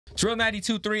Drill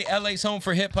 92.3, LA's home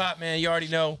for hip hop, man. You already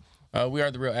know. We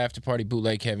are the real after party.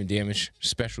 Bootleg Kev Damage.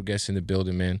 Special guest in the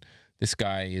building, man. This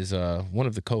guy is one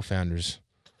of the co-founders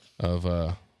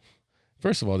of.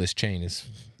 First of all, this chain is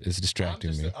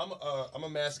distracting me. I'm a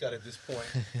mascot at this point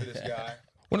for this guy.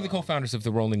 One of the co-founders of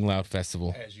the Rolling Loud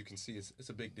Festival. As you can see, it's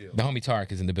a big deal. The homie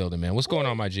Tariq is in the building, man. What's going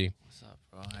on, my G? What's up,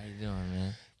 bro? How you doing,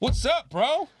 man? What's up,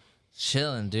 bro?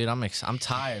 Chilling, dude. I'm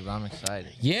tired, but I'm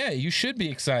excited. Yeah, you should be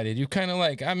excited. You kind of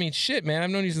like, I mean, shit, man.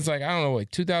 I've known you since like, I don't know,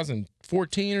 like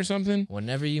 2014 or something.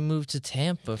 Whenever you moved to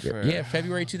Tampa for... Yeah,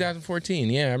 February 2014.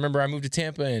 Yeah, I remember I moved to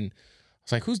Tampa and I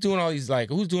was like, who's doing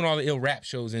all the ill rap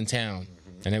shows in town?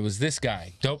 And it was this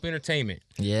guy, Dope Entertainment.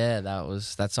 Yeah,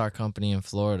 that's our company in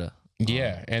Florida.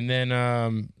 Yeah, and then,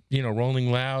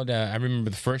 Rolling Loud, I remember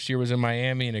the first year was in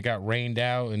Miami and it got rained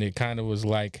out and it kind of was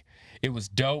like, it was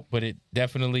dope, but it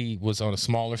definitely was on a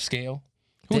smaller scale.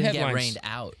 Who didn't get rained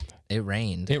out. It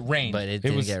rained. It rained. But it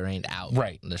didn't get rained out.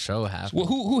 Right. The show happened. Well,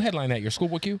 who headlined that year?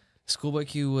 Schoolboy Q? Schoolboy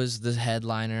Q was the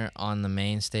headliner on the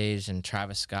main stage, and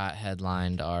Travis Scott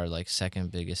headlined our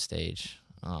second biggest stage.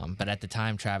 But at the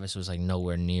time, Travis was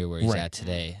nowhere near where he's at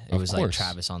today. It was like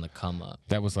Travis on the come up.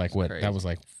 That was like what? Crazy. That was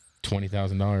like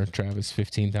 $20,000 Travis,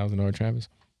 $15,000 Travis.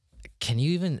 Can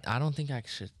you even? I don't think I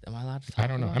should. Am I allowed to talk I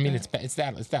don't know. about I mean, that? it's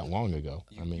that long ago.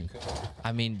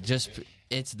 Just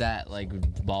it's that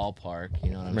ballpark.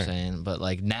 You know what I'm saying? But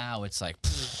now it's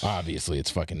obviously it's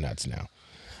fucking nuts now.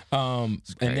 And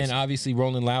then obviously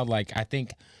Rolling Loud. I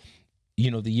think,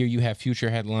 the year you have Future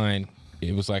headline,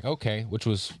 it was okay, which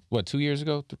was what, 2 years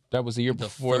ago? That was the year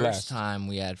before last. The first time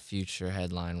we had Future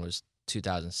headline was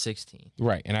 2016.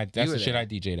 Right, and that's the shit I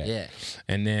DJ'd at. Yeah,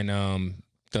 and then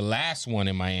the last one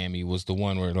in Miami was the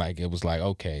one where it was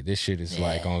okay, this shit is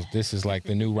this is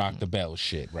the new Rock the Bell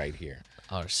shit right here.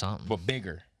 Or something. But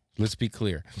bigger. Let's be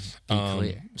clear.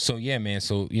 Clear. So yeah, man.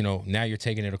 So now you're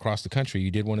taking it across the country.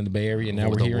 You did one in the Bay Area, and now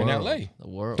we're here in LA. The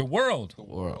world. The world. The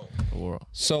world. The world.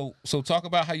 So talk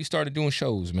about how you started doing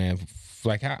shows, man.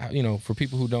 How for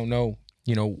people who don't know,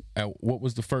 what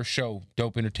was the first show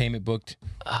Dope Entertainment booked?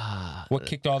 What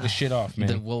kicked all this shit off, man?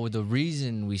 The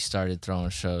reason we started throwing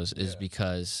shows is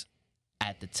because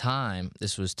at the time,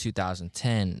 this was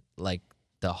 2010,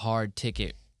 the hard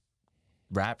ticket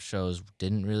rap shows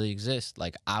didn't really exist.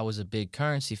 I was a big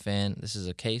Currency fan. This is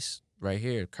a case right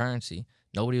here, Currency.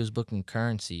 Nobody was booking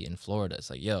Currency in Florida. It's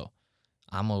yo,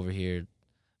 I'm over here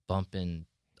bumping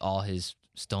all his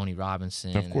Stoney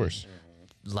Robinson. Of course.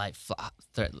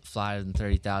 Flyer than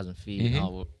 30,000 feet. Mm-hmm.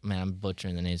 Oh man, I'm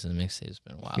butchering the names of the mixtapes. It's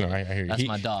been a while. No, I hear you. That's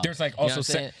my dog. There's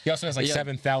also he also has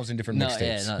 7,000 different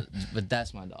mixtapes. No, but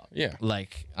that's my dog. Yeah.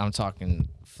 I'm talking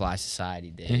Fly Society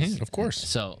days. Mm-hmm, of course.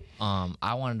 So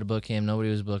I wanted to book him.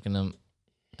 Nobody was booking him.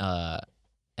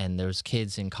 And there was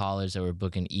kids in college that were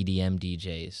booking EDM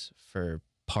DJs for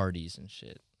parties and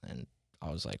shit. And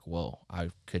I was like, whoa, I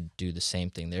could do the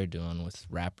same thing they're doing with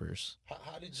rappers.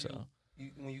 How did you...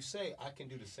 when you say I can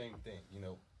do the same thing,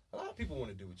 a lot of people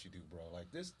want to do what you do, bro.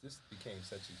 This became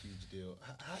such a huge deal.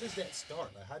 How does that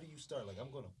start? How do you start?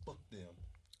 I'm gonna book them.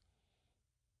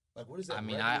 What is that? I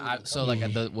mean,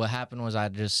 what happened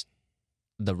was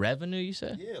the revenue, you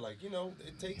said? Yeah,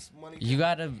 it takes money. You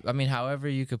gotta, however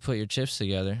you could put your chips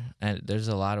together, and there's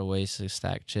a lot of ways to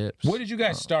stack chips. What did you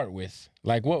guys start with?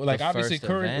 Obviously,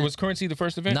 was Currency the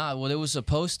first event? Nah, well, it was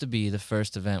supposed to be the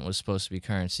first event was supposed to be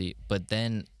Currency, but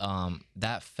then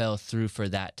that fell through for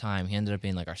that time. He ended up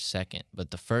being our second, but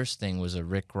the first thing was a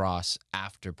Rick Ross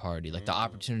after party. The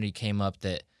opportunity came up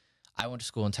that I went to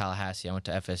school in Tallahassee. I went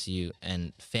to FSU,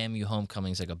 and FAMU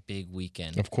Homecoming is a big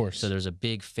weekend. Of course. So there's a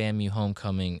big FAMU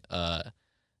Homecoming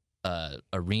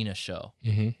arena show,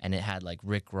 and it had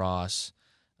Rick Ross,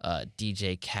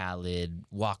 DJ Khaled,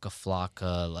 Waka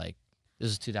Flocka. This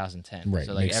is 2010, right?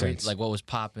 So makes sense. What was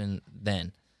popping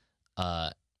then,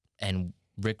 and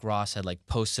Rick Ross had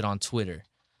posted on Twitter,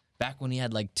 back when he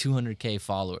had 200K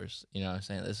followers. You know what I'm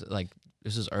saying?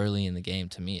 This was early in the game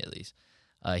to me, at least.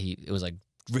 It was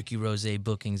Ricky Rose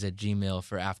bookings at Gmail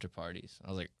for after parties. I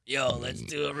was like, yo, let's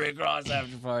do a Rick Ross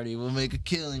after party. We'll make a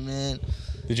killing, man.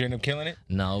 Did you end up killing it?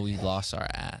 No, we lost our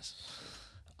ass.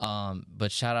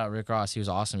 But shout out Rick Ross. He was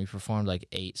awesome. He performed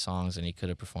 8 songs and he could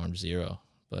have performed 0.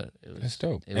 But it was, that's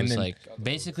dope. It was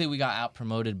basically we got out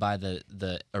promoted by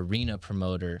the arena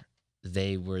promoter.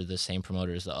 They were the same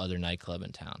promoter as the other nightclub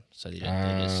in town. So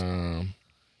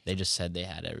they just said they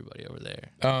had everybody over there.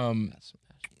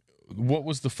 What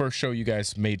was the first show you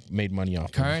guys made money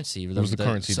off? Currency. It was the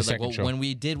Currency. So the second show. When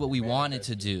we did what we wanted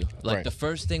to do, right. The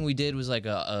first thing we did was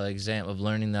a exam of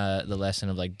learning the lesson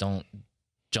of don't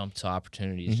jump to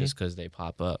opportunities just because they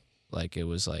pop up. It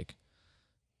was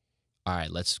all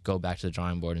right, let's go back to the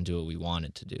drawing board and do what we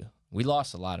wanted to do. We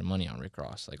lost a lot of money on Rick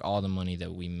Ross. Like, all the money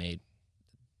that we made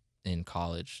in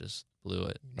college just blew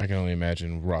it. I can only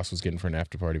imagine Ross was getting for an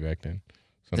after party back then.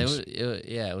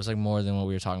 It was like more than what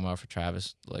we were talking about for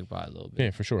Travis, like by a little bit.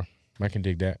 Yeah, for sure. I can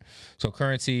dig that. So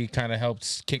Currency kind of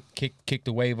helped kick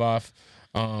the wave off.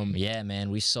 Yeah, man,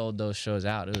 we sold those shows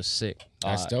out. It was sick.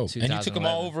 That's dope. And you took them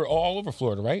all over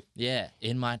Florida, right? Yeah,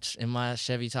 in my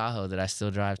Chevy Tahoe that I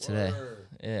still drive today. Word.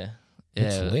 Yeah.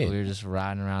 That's Yeah, lit. we were just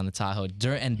riding around the Tahoe.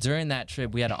 During that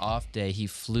trip, we had an off day. He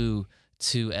flew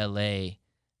to L.A.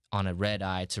 on a red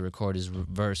eye to record his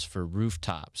verse for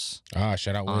Rooftops Shout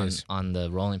out Wiz. on the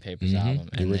Rolling Papers Mhm. album.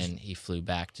 The And original. then he flew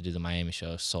back to do the Miami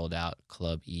show, sold out,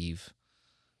 Club Eve.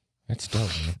 That's dope,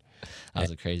 man. That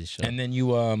was a crazy show. And then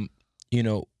you you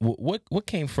know, what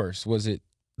came first? Was it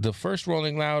the first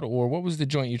Rolling Loud, or what was the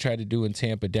joint you tried to do in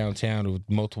Tampa downtown with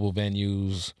multiple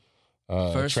venues?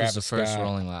 First Travis was the first Scott.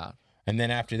 Rolling Loud. And then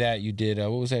after that, you did what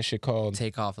was that shit called?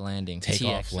 Takeoff Landing.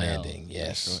 Takeoff TXL. Landing,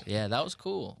 yes. Yeah, that was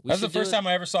cool. That was the first time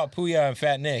I ever saw Puya and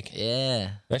Fat Nick.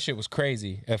 Yeah, That shit was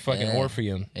crazy at fucking Yeah.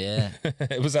 Orpheum. yeah.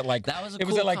 It was at like That was a it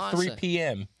was cool at like 3 concept.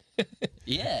 p.m.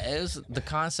 Yeah, it was. The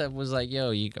concept was like,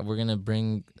 yo, we're gonna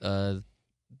bring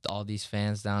all these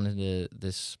fans down into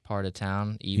this part of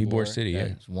town, Ybor City, yeah.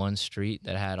 That's one street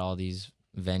that had all these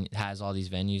has all these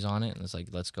venues on it, and it's like,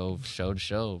 let's go show to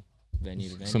show, venue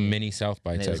to venue. Some mini South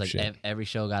by and it type was like shit. every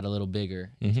show got a little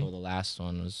bigger until the last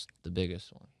one was the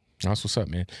biggest one. That's what's up,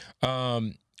 man.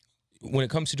 When it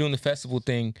comes to doing the festival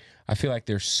thing, I feel like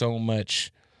there's so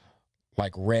much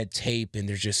like red tape and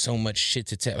there's just so much shit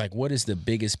to tell. Like, what is the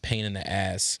biggest pain in the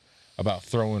ass about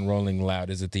throwing Rolling Loud?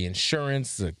 Is it the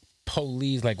insurance, the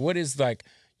police? Like, what is like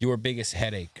your biggest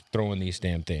headache throwing these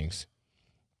damn things?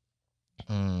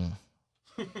 Seemed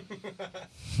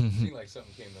like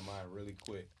something came to mind really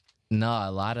quick. No,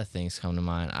 a lot of things come to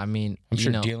mind. I mean, I'm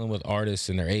sure you know, dealing with artists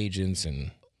and their agents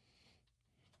and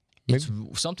it's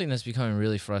something that's becoming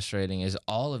really frustrating is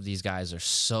all of these guys are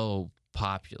so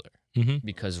popular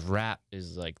because rap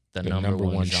is like the number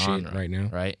one genre shit right now.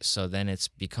 right? So then it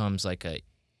becomes like a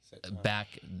back,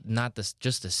 not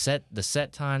just the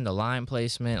set time, the line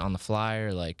placement on the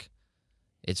flyer. Like,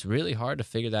 it's really hard to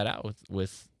figure that out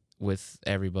with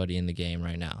everybody in the game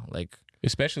right now. Like,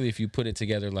 Especially if you put it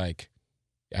together like,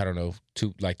 I don't know,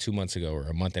 2 months ago or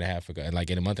a month and a half ago. And like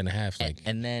in a month and a half, like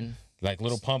and then like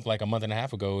Little Pump like a month and a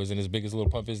half ago isn't as big as Little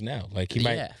Pump is now. Like he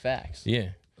might yeah, facts. Yeah.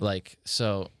 Like,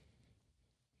 so,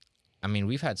 I mean,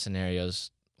 we've had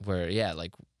scenarios where, yeah,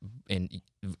 like in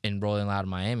Rolling Loud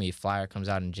Miami, flyer comes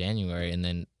out in January, and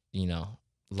then, you know,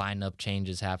 lineup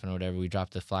changes happen or whatever. We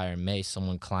dropped the flyer in May.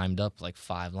 Someone climbed up like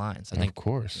 5 lines. I think. Of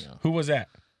course. You know, Who was that?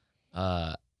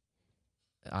 that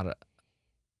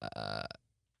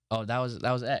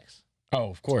was X. Oh,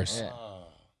 of course. Yeah.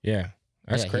 Yeah.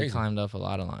 That's He crazy. climbed up a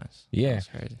lot of lines. Yeah. That's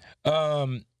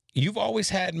crazy. You've always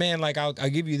had, man, like I'll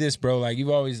give you this, bro. Like you've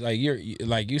always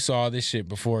you saw this shit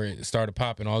before it started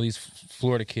popping. All these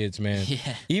Florida kids, man.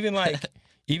 Yeah. Even like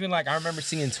I remember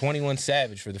seeing 21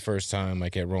 Savage for the first time,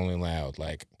 like at Rolling Loud,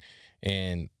 like,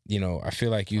 and you know I feel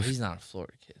like Well, he's not a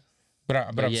Florida kid. but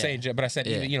I'm yeah. saying, but I said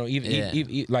Yeah.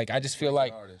 even like I just feel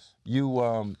like Artist.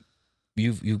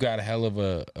 you've got a hell of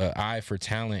a eye for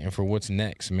talent and for what's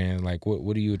next, man. Like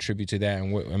what do you attribute to that?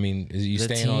 And what I mean, is you The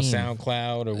staying on team.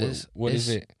 SoundCloud or what is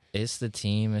it? It's the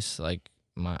team. It's like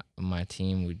my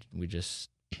team.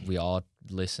 We all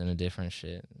listen to different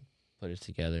shit and put it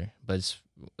together. But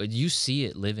you see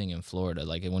it living in Florida.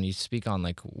 Like when you speak on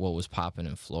like what was popping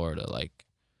in Florida, like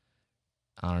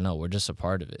I don't know, we're just a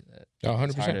part of it. Oh,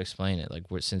 It's hard to 100%. explain it. Like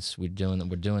we're doing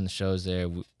the shows there.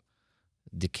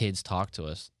 The kids talk to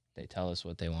us. They tell us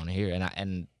what they want to hear,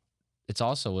 and it's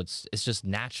also it's just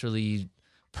naturally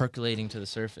percolating to the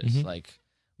surface. Mhm. Like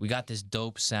we got this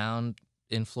dope sound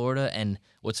in Florida, and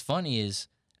what's funny is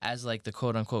as like the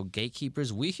quote unquote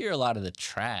gatekeepers, we hear a lot of the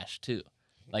trash too.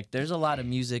 Like there's a lot of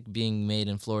music being made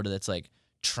in Florida that's like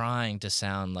trying to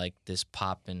sound like this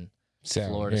poppin'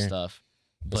 Florida yeah. stuff,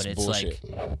 but That's it's bullshit.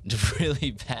 like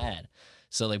really bad.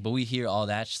 So like, but we hear all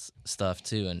that stuff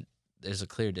too, and there's a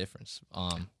clear difference.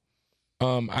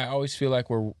 I always feel like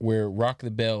where Rock the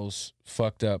Bells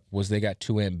fucked up was they got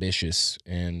too ambitious,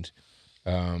 and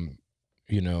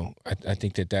you know, I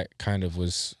think that kind of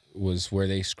was where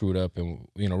they screwed up. And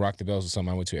you know, Rock the Bells was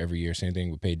something I went to every year. Same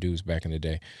thing with Paid Dues back in the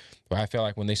day. But I felt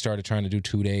like when they started trying to do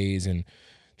 2 days and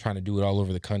trying to do it all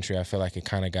over the country, I felt like it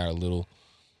kind of got a little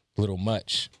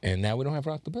much. And now we don't have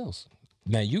Rock the Bells.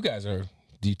 Now you guys are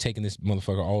taking this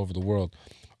motherfucker all over the world.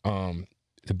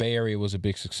 The Bay Area was a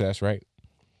big success, right?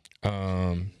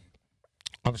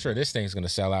 I'm sure this thing's gonna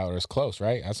sell out or it's close,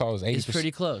 right? I saw it was 80%. It's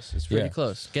pretty close. It's pretty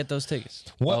close. Get those tickets.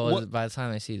 What by the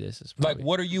time they see this, it's like probably,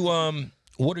 what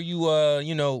are you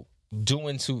you know,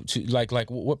 doing to like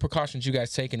what precautions you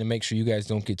guys taking to make sure you guys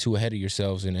don't get too ahead of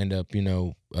yourselves and end up, you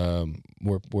know,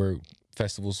 where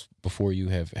festivals before you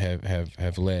have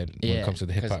led when it comes to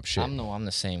the hip hop shit. I'm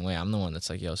the same way. I'm the one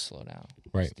that's like, yo, slow down.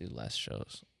 Right. Let's do less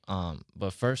shows.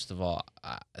 But first of all,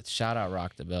 shout out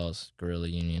Rock the Bells, Guerrilla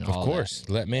Union, Of all course, that.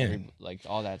 let man. Like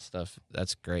all that stuff.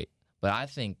 That's great. But I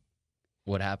think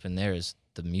what happened there is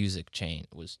the music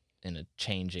was in a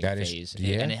changing phase.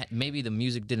 And maybe the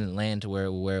music didn't land to where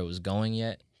it was going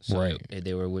yet. So Right.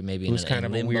 They were maybe It was in kind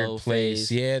of a weird place.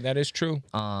 phase. Yeah, that is true.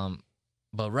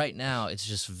 But right now it's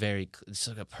just it's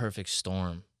like a perfect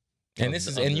storm.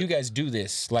 And you guys do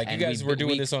this like you guys were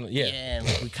doing this on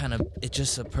like we kind of, it's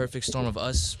just a perfect storm of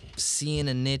us seeing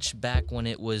a niche back when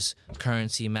it was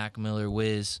Currency, Mac Miller,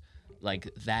 Wiz,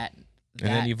 like that, and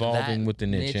then evolving with the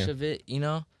niche of it, you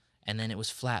know. And then it was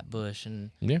Flatbush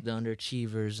and the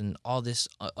Underachievers and all this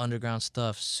underground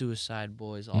stuff, Suicide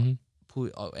Boys,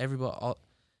 everybody.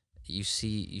 You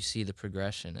see the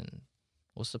progression. And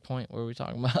what's the point? What are we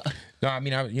talking about? No, I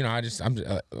mean, I'm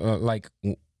like,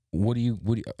 what do you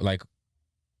like?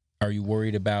 Are you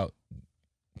worried about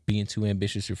being too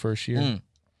ambitious your first year?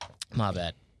 My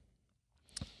bad.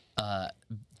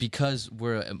 Because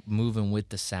we're moving with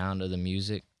the sound of the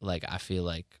music, like I feel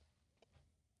like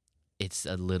it's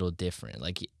a little different.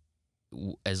 Like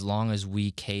as long as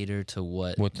we cater to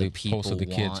what the people most of the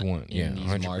kids want in these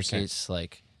 100%. markets,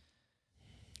 like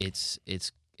it's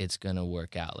gonna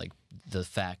work out. Like the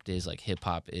fact is, like hip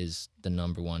hop is the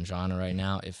 #1 genre right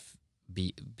now.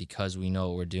 Because we know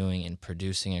what we're doing and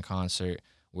producing a concert,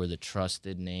 we're the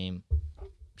trusted name.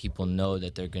 People know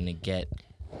that they're gonna get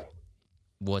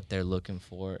what they're looking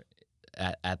for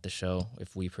at the show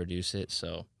if we produce it.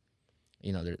 So,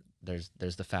 you know,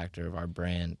 there's the factor of our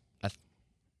brand.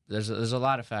 There's a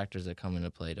lot of factors that come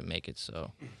into play to make it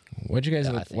so. Why'd you guys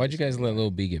let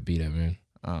Lil B get beat up, man?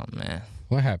 Oh man,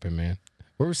 what happened, man?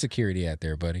 Where was security at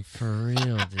there, buddy? For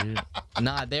real, dude.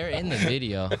 Nah, they're in the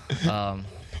video.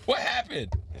 What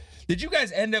happened? Did you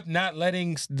guys end up not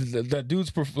letting the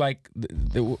dudes did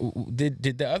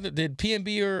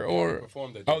PNB or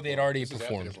they had already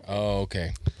performed? Oh,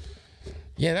 okay.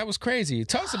 Yeah, that was crazy.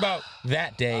 Tell us about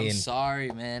that day. I'm sorry,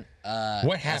 man.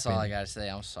 What happened? That's all I gotta say.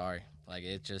 I'm sorry. Like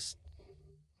it just.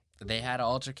 They had an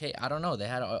altercation. I don't know. They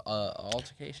had an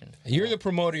altercation. You're the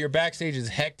promoter. Your backstage is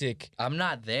hectic. I'm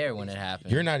not there when it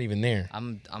happened. You're not even there.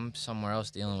 I'm somewhere else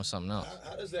dealing with something else.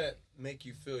 How does that make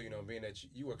you feel, you know, being that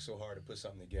you work so hard to put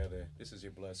something together? This is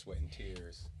your blood, sweat, and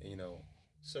tears. And, you know,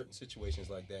 certain situations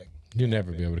like that. You'll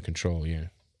never be able to control, yeah.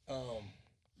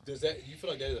 Does that, you feel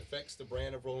like that affects the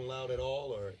brand of Rolling Loud at all?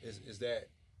 Or is that,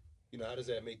 you know, how does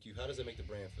that make the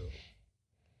brand feel?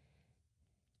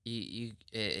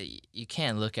 You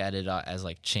can't look at it as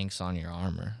like chinks on your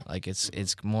armor. Like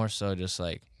it's more so just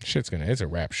like it's a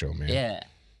rap show, man. Yeah,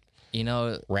 you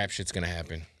know, rap shit's gonna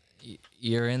happen.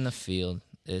 You're in the field.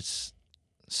 It's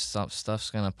stuff's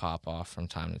gonna pop off from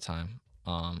time to time.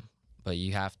 But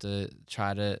you have to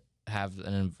try to have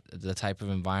the type of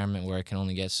environment where it can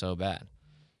only get so bad.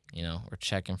 You know, we're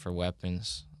checking for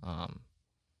weapons.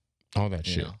 All that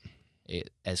shit.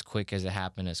 As quick as it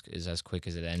happened is as quick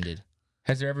as it ended.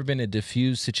 Has there ever been a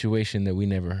diffused situation that we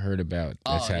never heard about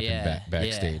that's happened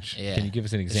backstage? Yeah. Can you give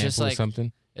us an example of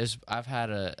something? I've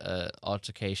had a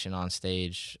altercation on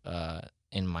stage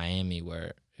in Miami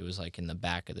where it was like in the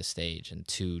back of the stage and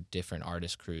two different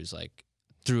artist crews, like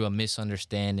through a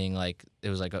misunderstanding, like it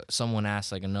was like someone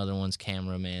asked like another one's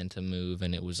cameraman to move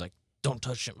and it was like, don't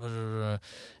touch it.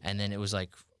 And then it was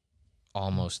like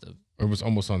it was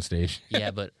almost on stage. Yeah,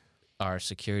 but our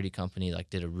security company like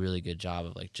did a really good job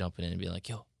of like jumping in and being like,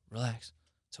 yo, relax,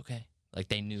 it's okay. Like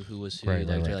they knew who was who.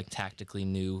 They like tactically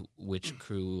knew which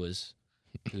crew was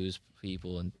whose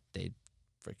people, and they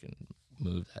freaking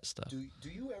moved that stuff. Do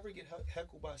you ever get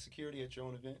heckled by security at your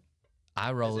own event?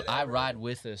 I ride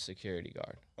with a security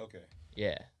guard. Okay.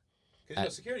 Yeah.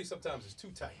 Because security sometimes is too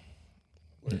tight.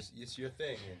 It's your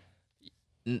thing.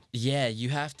 Yeah, you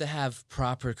have to have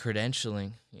proper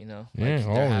credentialing, you know? Like,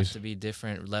 there have to be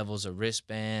different levels of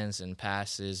wristbands and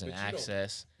passes and but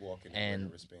access. You don't walk in and wear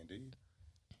a wristband, do you?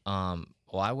 Well,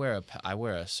 I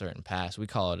wear a certain pass. We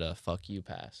call it a fuck you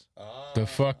pass. The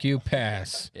fuck you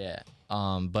pass. Yeah.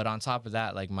 But on top of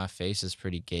that, like my face is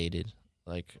pretty gated.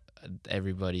 Like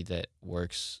everybody that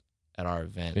works at our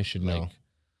event, they should know.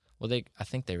 Well, I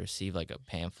think they receive like a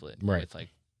pamphlet with like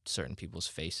certain people's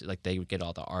faces. Like they get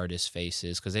all the artists'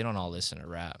 faces because they don't all listen to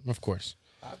rap. Of course.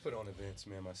 I put on events,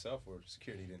 man, myself, where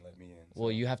security didn't let me in. So.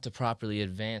 Well, you have to properly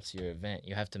advance your event.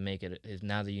 You have to make it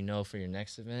now that you know for your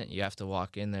next event. You have to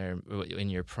walk in there in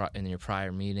your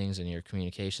prior meetings and your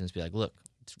communications. Be like, look,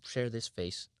 share this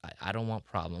face. I don't want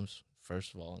problems.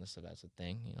 First of all, and that's a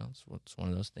thing. You know, it's one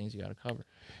of those things you got to cover.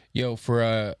 Yo, for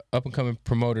up and coming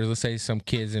promoters, let's say some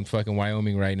kids in fucking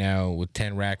Wyoming right now with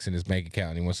 10 racks in his bank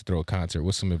account and he wants to throw a concert.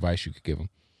 What's some advice you could give him?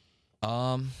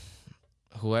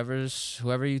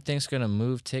 Whoever you think's gonna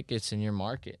move tickets in your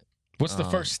market. What's the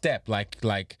first step?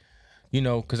 Like, you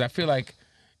know, because I feel like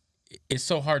it's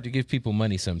so hard to give people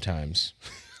money sometimes.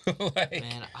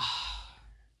 Man,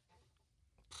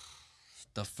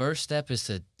 the first step is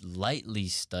to lightly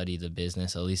study the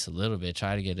business, at least a little bit.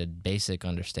 Try to get a basic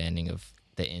understanding of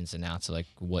the ins and outs of like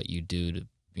what you do to,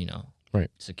 you know,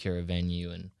 secure a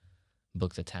venue and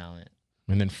book the talent.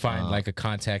 And then find like a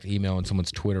contact email in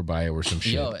someone's Twitter bio or some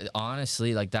shit. Yo,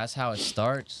 honestly, like that's how it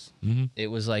starts. Mm-hmm. It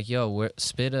was like, yo, where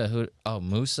Spitta, who? Oh,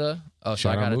 Musa. Oh, so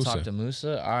I gotta talk to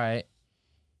Musa. All right,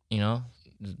 you know.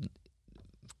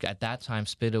 At that time,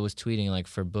 Spitta was tweeting like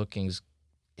for bookings,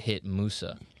 hit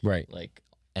Musa. Right. Like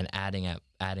and adding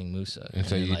Musa. And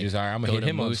so you like, just, all right, I'm gonna hit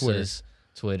him on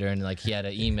Twitter, and like he had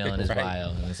an email in his bio,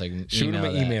 and it's like shoot him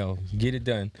an email, get it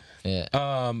done.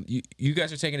 Yeah. You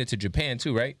guys are taking it to Japan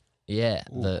too, right? Yeah,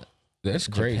 that's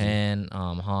crazy. Japan,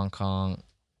 Hong Kong.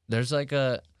 There's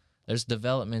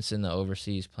developments in the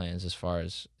overseas plans as far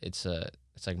as it's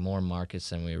like more markets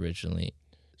than we originally.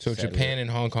 So Japan and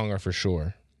Hong Kong are for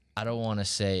sure. I don't want to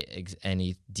say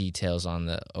any details on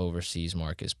the overseas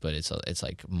markets, but it's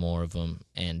like more of them,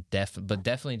 and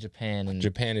definitely Japan and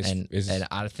Japan is and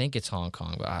I think it's Hong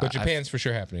Kong, but Japan's for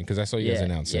sure happening because I saw you guys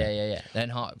announce that. Yeah.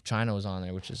 Then China was on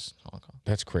there, which is Hong Kong.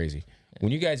 That's crazy.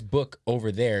 When you guys book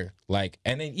over there, like,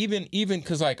 and then even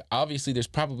because like obviously there's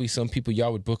probably some people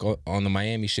y'all would book on the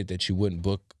Miami shit that you wouldn't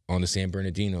book on the San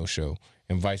Bernardino show,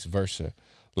 and vice versa.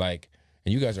 Like,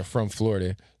 and you guys are from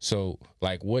Florida, so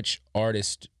like, which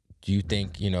artist do you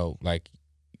think, you know, like,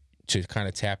 to kind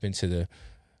of tap into the?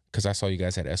 Because I saw you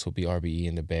guys had SOB RBE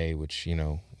in the Bay, which, you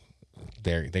know,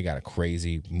 they got a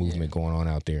crazy movement going on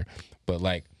out there, but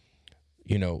like,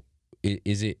 you know,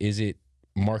 is it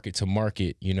market to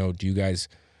market? You know, do you guys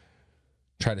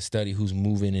try to study who's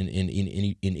moving in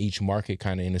each market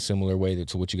kind of in a similar way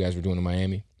to what you guys were doing in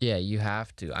Miami? Yeah, you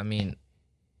have to. I mean,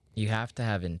 you have to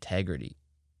have integrity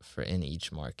in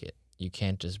each market. You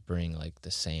can't just bring like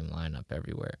the same lineup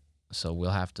everywhere. So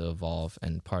we'll have to evolve,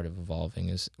 and part of evolving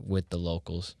is with the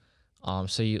locals.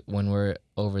 When we're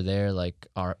over there, like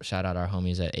shout out our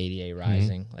homies at 88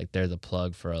 Rising, like they're the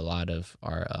plug for a lot of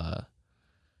our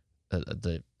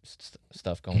the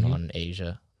stuff going on in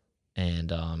Asia,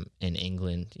 and in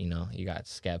England, you know, you got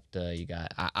Skepta, you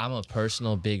got I'm a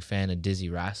personal big fan of Dizzy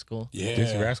Rascal. Yeah,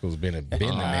 Dizzy Rascal's been the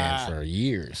man for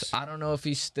years. I don't know if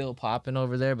he's still popping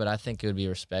over there, but I think it would be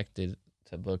respected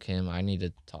to book him. I need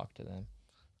to talk to them.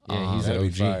 Yeah, he's an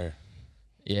OG. Fire.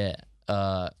 Yeah,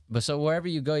 but so wherever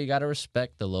you go, you got to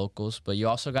respect the locals, but you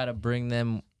also got to bring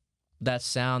them that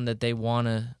sound that they want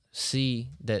to see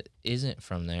that isn't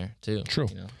from there too. True.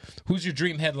 You know? Who's your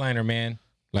dream headliner, man?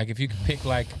 Like if you could pick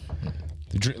like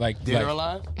Dead or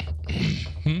alive?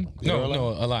 No,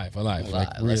 alive.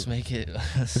 Like, let's make it.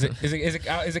 Is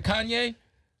it Kanye?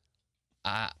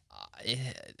 I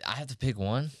have to pick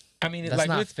one. I mean, that's like,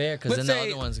 not fair because then the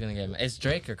other one's gonna get. It's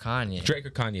Drake or Kanye. Drake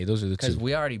or Kanye. Those are the two. Because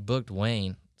we already booked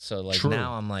Wayne, so like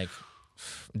now I'm like,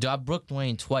 I booked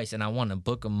Wayne twice, and I want to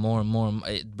book him more and more.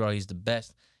 Bro, he's the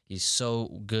best. He's so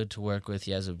good to work with.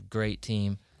 He has a great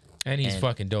team. And he's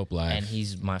fucking dope live. And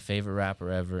he's my favorite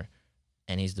rapper ever.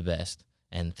 And he's the best.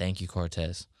 And thank you,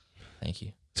 Cortez. Thank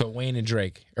you. So Wayne and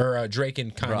Drake. Or Drake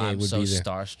and Kanye. Bro, I'm would so be there.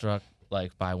 Starstruck,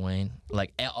 like, by Wayne.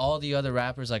 Like, all the other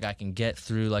rappers, like, I can get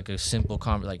through, like, a simple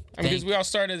like, because we all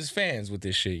started as fans with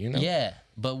this shit, you know? Yeah.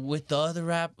 But with the other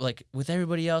rap, like, with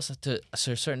everybody else, to a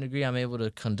certain degree, I'm able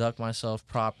to conduct myself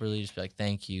properly. Just be like,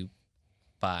 thank you.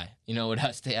 Bye. You know,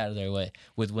 without stay out of their way.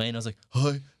 With Wayne, I was like,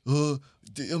 hi, I'm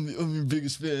your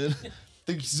biggest fan.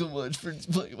 Thank you so much for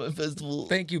playing my festival.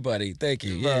 Thank you, buddy. Thank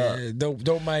you. Yeah,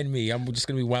 don't mind me. I'm just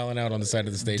gonna be wilding out on the side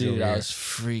of the stage. Dude, I was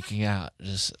freaking out.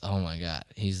 Just, oh my god,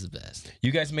 he's the best.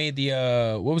 You guys made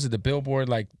the what was it? The Billboard,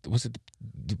 like, was it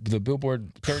the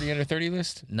Billboard 30 under 30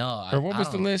 list? No, or what was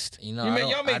the list? You know,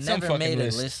 y'all made I some never made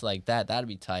list. a list like that. That'd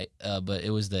be tight. But it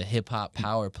was the hip hop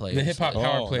power players. The hip hop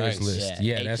power players list.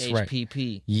 Yeah, that's right.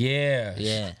 HHPP. Yeah.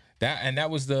 Yeah. That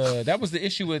was the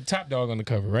issue with Top Dog on the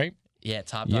cover, right? Yeah,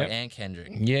 Top Dog and Kendrick.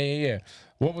 Yeah.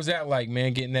 What was that like,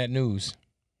 man, getting that news?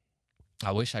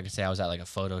 I wish I could say I was at like a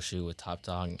photo shoot with Top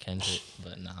Dog and Kendrick,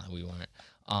 but nah, we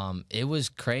weren't. It was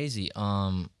crazy.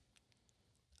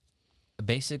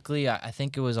 basically, I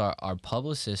think it was our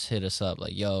publicist hit us up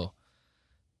like, yo,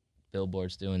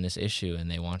 Billboard's doing this issue and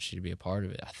they want you to be a part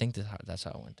of it. I think that's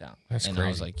how it went down. That's and crazy. I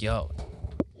was like, yo,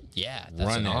 yeah, that's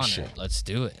Run an that honor. shit. Let's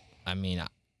do it. I mean,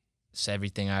 it's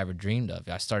everything I ever dreamed of.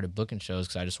 I started booking shows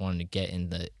because I just wanted to get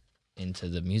into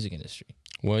the music industry.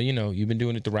 Well, you know, you've been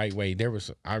doing it the right way.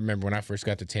 I remember when I first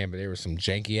got to Tampa, there were some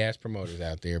janky ass promoters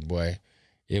out there, boy.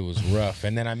 It was rough.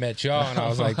 And then I met y'all, and I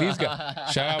was like, these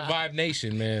guys, shout out Vibe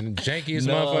Nation, man. Jankiest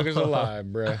motherfuckers alive,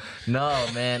 bruh. No,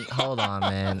 man. Hold on,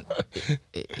 man.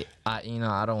 I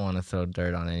don't want to throw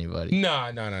dirt on anybody.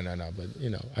 No. But, you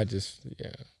know, I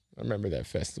remember that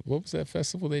festival. What was that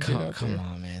festival they did out there? Come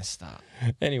on, man. Stop.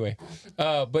 Anyway,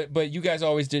 but you guys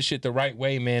always did shit the right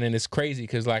way, man. And it's crazy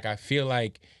because, like, I feel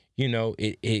like, you know,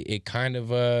 it kind of,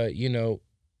 you know,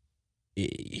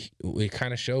 it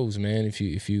kind of shows, man. If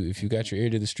you got your ear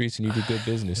to the streets and you do good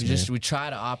business, we try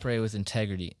to operate with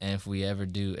integrity, and if we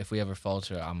ever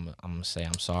falter, I'm gonna say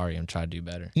I'm sorry and try to do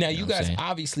better. Now you guys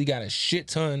obviously got a shit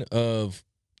ton of,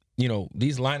 you know,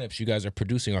 these lineups you guys are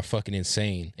producing are fucking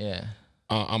insane. Yeah.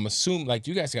 I'm assuming, like,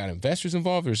 you guys got investors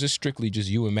involved, or is this strictly just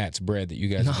you and Matt's bread that you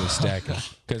guys have been stacking?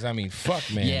 Because I mean, fuck,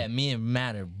 man. Yeah, me and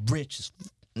Matt are rich as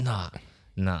nah.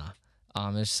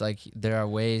 It's like there are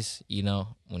ways, you know,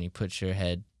 when you put your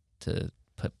head to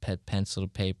put pencil to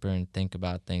paper and think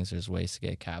about things, there's ways to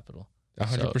get capital.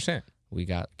 100%. So we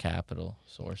got capital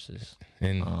sources.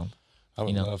 And I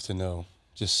would love to know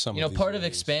just some. You know, of these part of ways.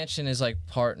 expansion is like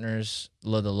partners. The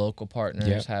local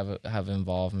partners Yep. have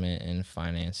involvement in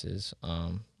finances.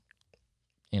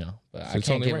 You know, but So I it's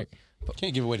can't only give. right.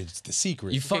 Can't give away the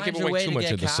secret. You can't find give your away way too to much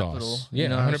get of the capital. sauce. You Yeah,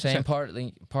 know what I'm 100%.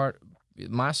 saying?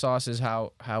 My sauce is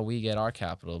how we get our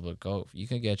capital, but you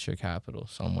can get your capital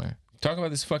somewhere. Talk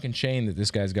about this fucking chain that this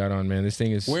guy's got on, man. This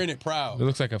thing is Wearing it proud. It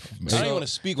looks like a. I don't even want to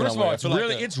speak when First I of all, wear it. it's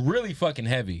really it's really fucking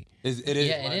heavy. It is.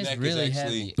 Yeah, My it is neck really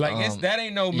actually, heavy. Like that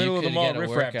ain't no middle of the could mall get a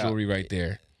riffraff workout. jewelry right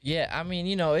there. Yeah, I mean,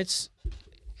 you know, it's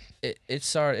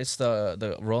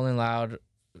the Rolling Loud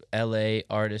LA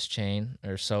artist chain,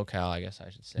 or SoCal, I guess I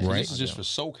should say. Right. This is just for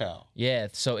SoCal. Yeah,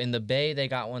 so in the Bay they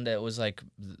got one that was like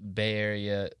Bay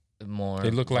Area more.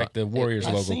 It looked like the Warriors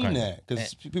I logo seen kind of. that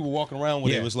because people walking around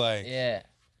with Yeah. it was like, Yeah.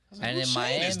 And "What in chain is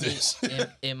Miami,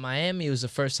 this?" in Miami, it was the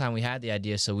first time we had the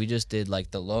idea, so we just did like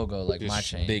the logo, like my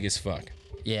chain. Big as fuck.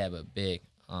 Yeah, but big.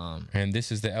 And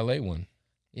this is the LA one.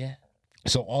 Yeah.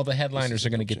 So all the headliners a are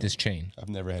gonna dope get chain. this chain. I've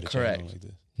never had a Correct. chain on like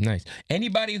this. Nice.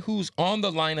 Anybody who's on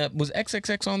the lineup, was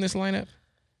XXX on this lineup?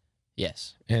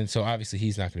 Yes. And so obviously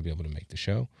he's not gonna be able to make the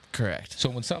show. Correct. So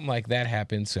when something like that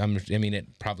happens, I mean,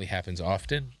 it probably happens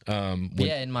often.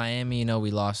 Yeah, in Miami, you know,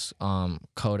 we lost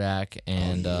Kodak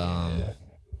and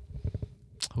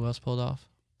who else pulled off?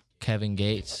 Kevin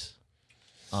Gates.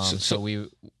 So we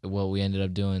ended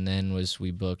up doing then was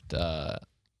we booked Was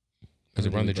it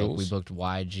Run the we Jewels? booked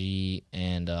YG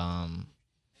and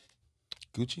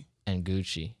Gucci.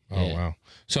 Gucci. Oh Yeah. wow!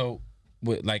 So,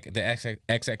 with like the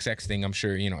XXX thing, I'm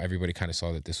sure you know everybody kind of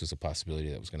saw that this was a possibility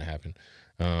that was going to happen.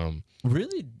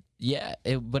 Really? Yeah.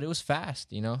 But it was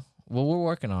fast, you know. Well, we're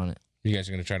working on it. You guys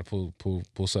are going to try to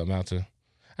pull something out to.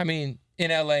 I mean, in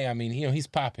LA, I mean, you know, he's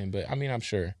popping, but I mean, I'm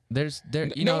sure No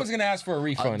one's going to ask for a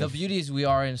refund. The beauty is we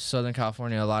are in Southern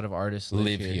California. A lot of artists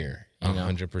live here. You know?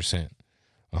 100%,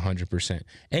 100%.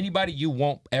 Anybody you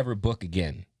won't ever book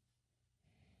again?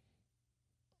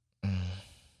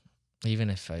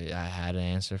 Even if I had an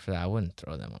answer for that, I wouldn't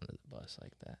throw them under the bus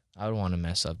like that. I would want to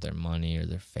mess up their money or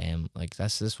their fam. Like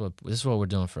this is what we're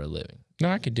doing for a living.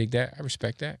 No, I could dig that. I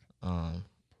respect that.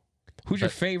 Who's your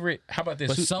favorite? How about this?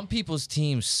 But some people's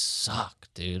teams suck,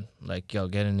 dude. Like, yo,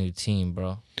 get a new team,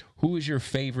 bro. Who is your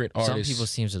favorite artist? Some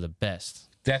people's teams are the best.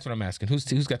 That's what I'm asking. Who's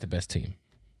got the best team?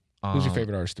 Who's your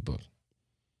favorite artist to book?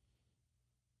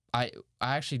 I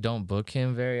actually don't book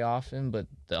him very often, but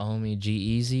the homie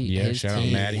G-Eazy, Yeah, shout out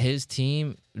Matty. his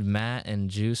team, Matt and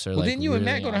Juice are Well, like. didn't you and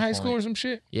really Matt go to on high school point. or some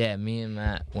shit? Yeah, me and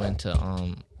Matt went to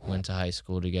high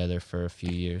school together for a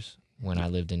few years when I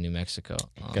lived in New Mexico.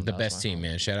 Got the that was best my team, home.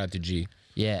 man. Shout out to G.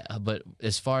 Yeah, but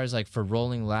as far as like for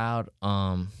Rolling Loud,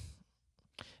 man,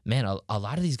 a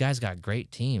lot of these guys got great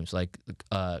teams. Like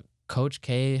Coach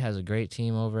K has a great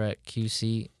team over at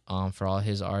QC for all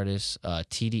his artists.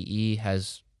 TDE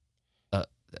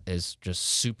is just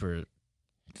super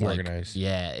Organized.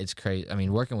 Yeah, it's crazy. I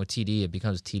mean, working with TDE, it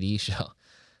becomes a TDE show,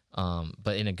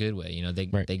 but in a good way. You know, they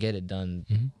get it done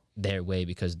their way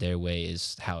because their way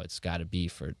is how it's got to be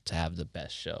to have the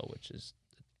best show, which is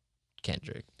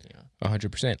Kendrick. You know,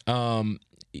 100%.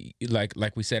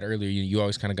 like we said earlier, you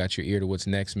always kind of got your ear to what's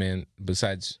next, man.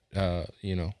 Besides,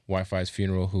 Wi-Fi's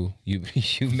funeral, who you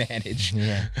manage.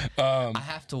 Yeah. I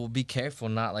have to be careful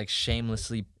not like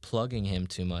shamelessly plugging him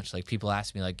too much. Like people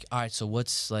ask me like, all right, so what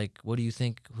do you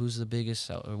think? Who's the biggest?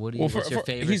 Or what's your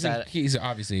favorite? He's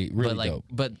obviously really dope.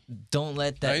 But don't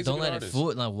let that. Don't let it fool.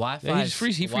 Like Wi-Fi. Yeah,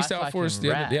 he freestyled for us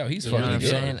the other day. He's fucking good.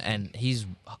 Saying? And he's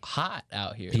hot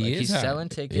out here. He's hot. Selling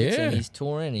tickets and he's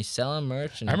touring. He's selling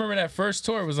merch. And I remember that first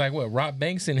tour was like what Rob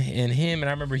Banks and him, and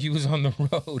I remember he was on the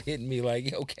road hitting me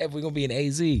like, "Yo, Kev, we're gonna be in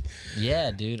AZ."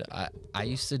 Yeah, dude. I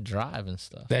used to drive and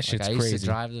stuff. That shit's crazy. I used crazy. to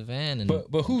drive the van. And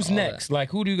but who's next? That. Like,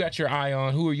 who do you got your eye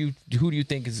on? Who do you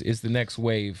think is the next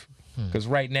wave? Because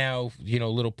right now,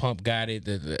 Lil Pump got it.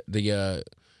 The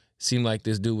seemed like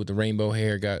this dude with the rainbow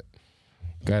hair got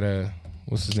a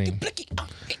what's his name?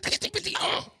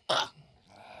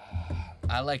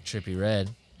 I like Trippie Redd.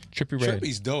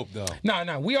 Trippie's dope though.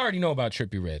 No, we already know about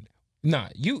Trippie Redd. Nah,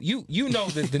 you know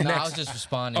the next. I was just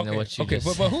responding to what you just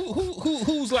said. But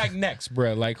who's like next,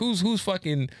 bro? Like who's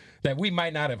fucking that we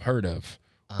might not have heard of?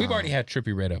 We've already had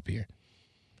Trippie Redd up here.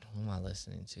 Who am I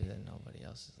listening to that nobody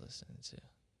else is listening to?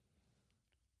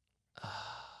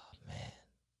 Oh man,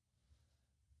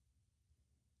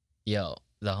 yo,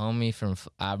 the homie from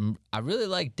I really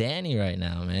like Danny right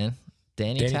now, man.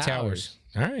 Danny Towers.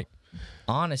 All right.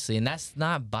 Honestly, and that's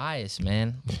not biased,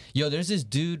 man. Yo, there's this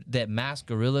dude that Mask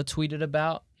Gorilla tweeted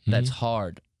about. That's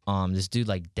hard. This dude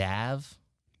like Dav.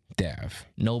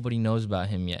 Nobody knows about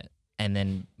him yet. And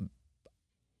then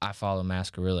I follow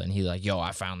Mask Gorilla, and he's like, "Yo,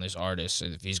 I found this artist.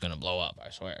 If he's gonna blow up, I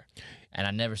swear." And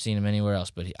I never seen him anywhere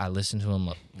else, but I listened to him.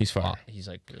 He's fire. He's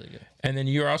like really good. And then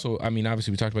you're also,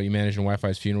 obviously we talked about you managing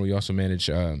Wi-Fi's funeral. You also manage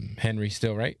Henry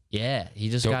still, right? Yeah, he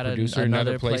just Dope got producer,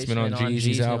 another placement on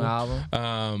Jeezy's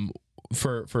album.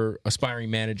 For aspiring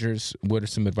managers, what are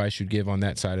some advice you'd give on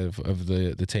that side of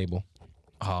the table?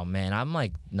 Oh man, I'm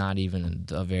like not even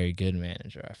a very good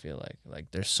manager. I feel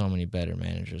like there's so many better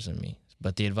managers than me.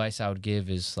 But the advice I would give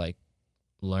is like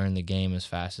learn the game as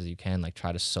fast as you can. Like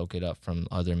try to soak it up from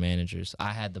other managers.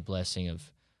 I had the blessing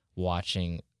of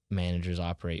watching managers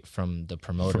operate from the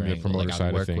promoter angle. Like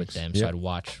I'd work with them, so I'd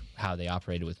watch how they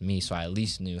operated with me. So I at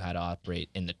least knew how to operate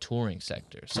in the touring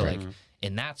sector. So like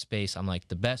in that space, I'm like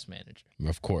the best manager.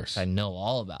 Of course, I know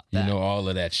all about that. You know all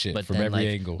of that shit, but from then, every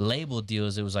angle. Label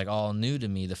deals, it was like all new to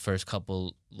me. The first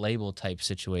couple label type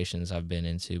situations I've been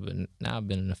into, but now I've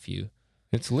been in a few.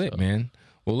 It's lit, man.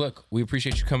 Well, look, we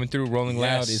appreciate you coming through. Rolling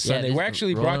Loud is Sunday. We're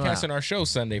actually broadcasting our show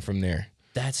Sunday from there.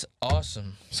 That's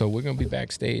awesome. So we're gonna be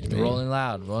backstage, man. Rolling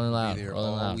Loud. Be there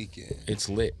all weekend. It's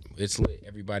lit.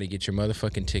 Everybody get your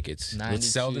motherfucking tickets. Let's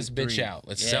sell this bitch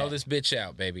out. Sell this bitch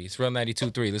out, baby. It's Real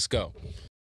 92.3. Let's go.